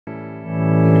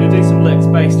simple licks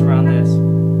based around this.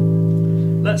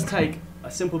 Let's take a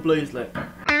simple blues lick.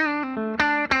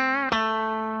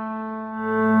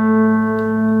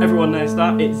 Everyone knows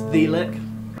that, it's the lick.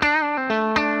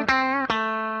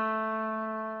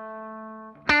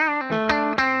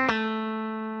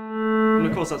 And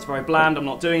of course that's very bland, I'm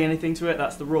not doing anything to it,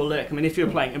 that's the raw lick. I mean, if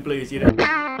you're playing in blues, you'd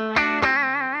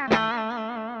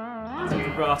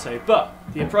vibrato, but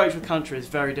the approach with country is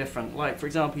very different. Like, for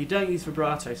example, you don't use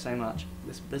vibrato so much.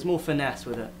 There's more finesse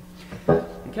with it.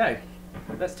 Okay,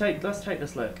 let's take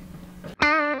this lick.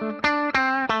 And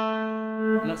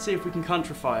let's see if we can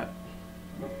countrify it.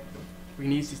 We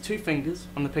can use these two fingers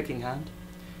on the picking hand.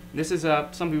 This is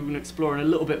something we're going to explore in a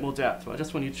little bit more depth, but I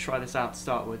just want you to try this out to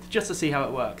start with, just to see how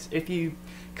it works. If you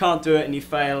can't do it and you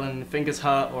fail and the fingers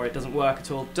hurt or it doesn't work at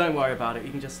all, don't worry about it.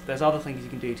 You can there's other things you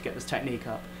can do to get this technique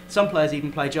up. Some players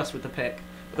even play just with the pick,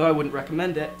 though I wouldn't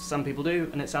recommend it. Some people do,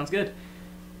 and it sounds good.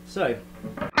 So,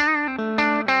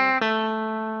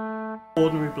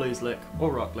 ordinary blues lick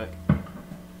or rock lick. I'm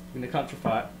going to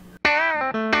countrify it.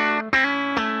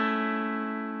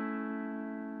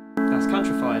 That's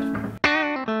countrified.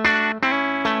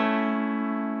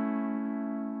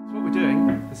 So what we're doing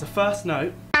is the first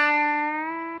note,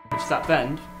 which is that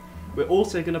bend, we're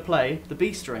also going to play the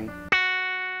B string.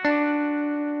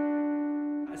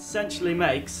 That essentially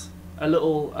makes a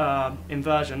little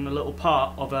inversion, a little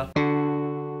part of a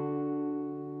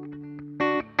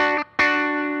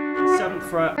 7th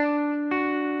fret.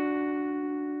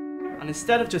 And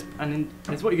instead of just,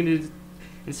 it's what you're going to do.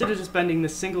 Instead of just bending the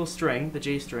single string, the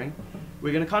G string,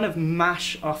 we're going to kind of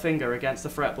mash our finger against the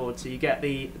fretboard so you get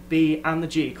the B and the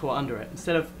G caught under it.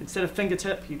 Instead of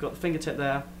fingertip, you've got the fingertip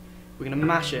there, we're going to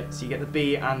mash it so you get the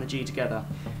B and the G together.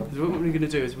 So what we're going to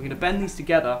do is we're going to bend these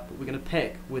together, but we're going to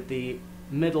pick with the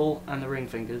middle and the ring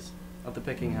fingers of the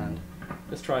picking hand.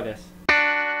 Let's try this.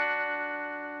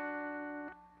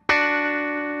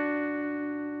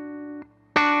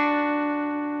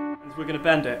 We're going to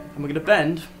bend it, and we're going to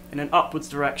bend in an upwards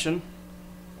direction,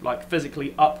 like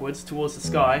physically upwards towards the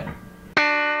sky.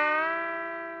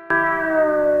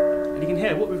 And you can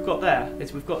hear what we've got there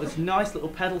is we've got this nice little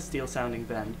pedal steel sounding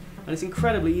bend, and it's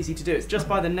incredibly easy to do. It's just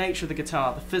by the nature of the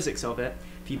guitar, the physics of it.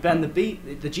 If you bend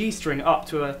the G string up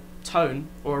to a tone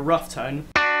or a rough tone,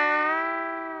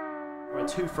 or a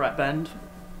 2-fret bend,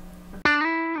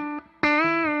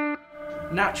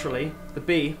 naturally the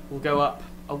B will go up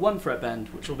a 1-fret bend,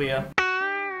 which will be a,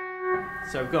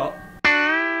 so we've got,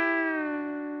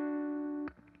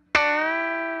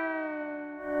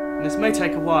 and this may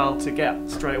take a while to get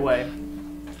straight away,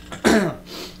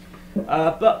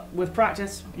 but with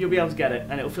practice you'll be able to get it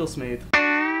and it'll feel smooth.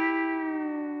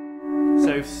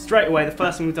 So straight away the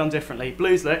first thing we've done differently,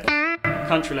 blues lick,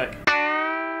 country lick.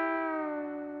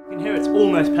 You can hear it's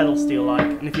almost pedal steel like,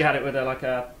 and if you had it with like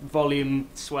a volume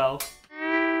swell,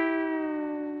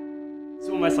 it's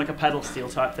almost like a pedal steel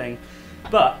type thing.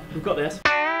 But we've got this.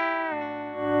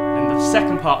 And the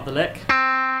second part of the lick,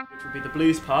 which would be the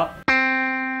blues part,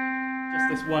 just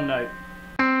this one note.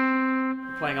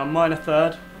 We're playing our minor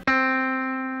third,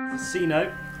 the C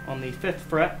note on the 5th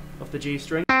fret of the G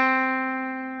string.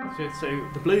 So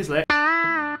the blues lick,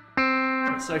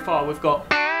 so far we've got,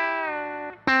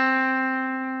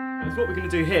 and what we're going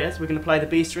to do here is we're going to play the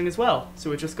B string as well. So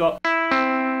we've just got,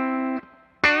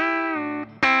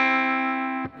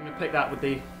 pick that with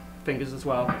the fingers as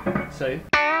well. So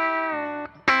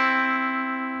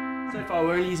far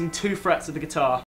we're only using 2 frets of the guitar.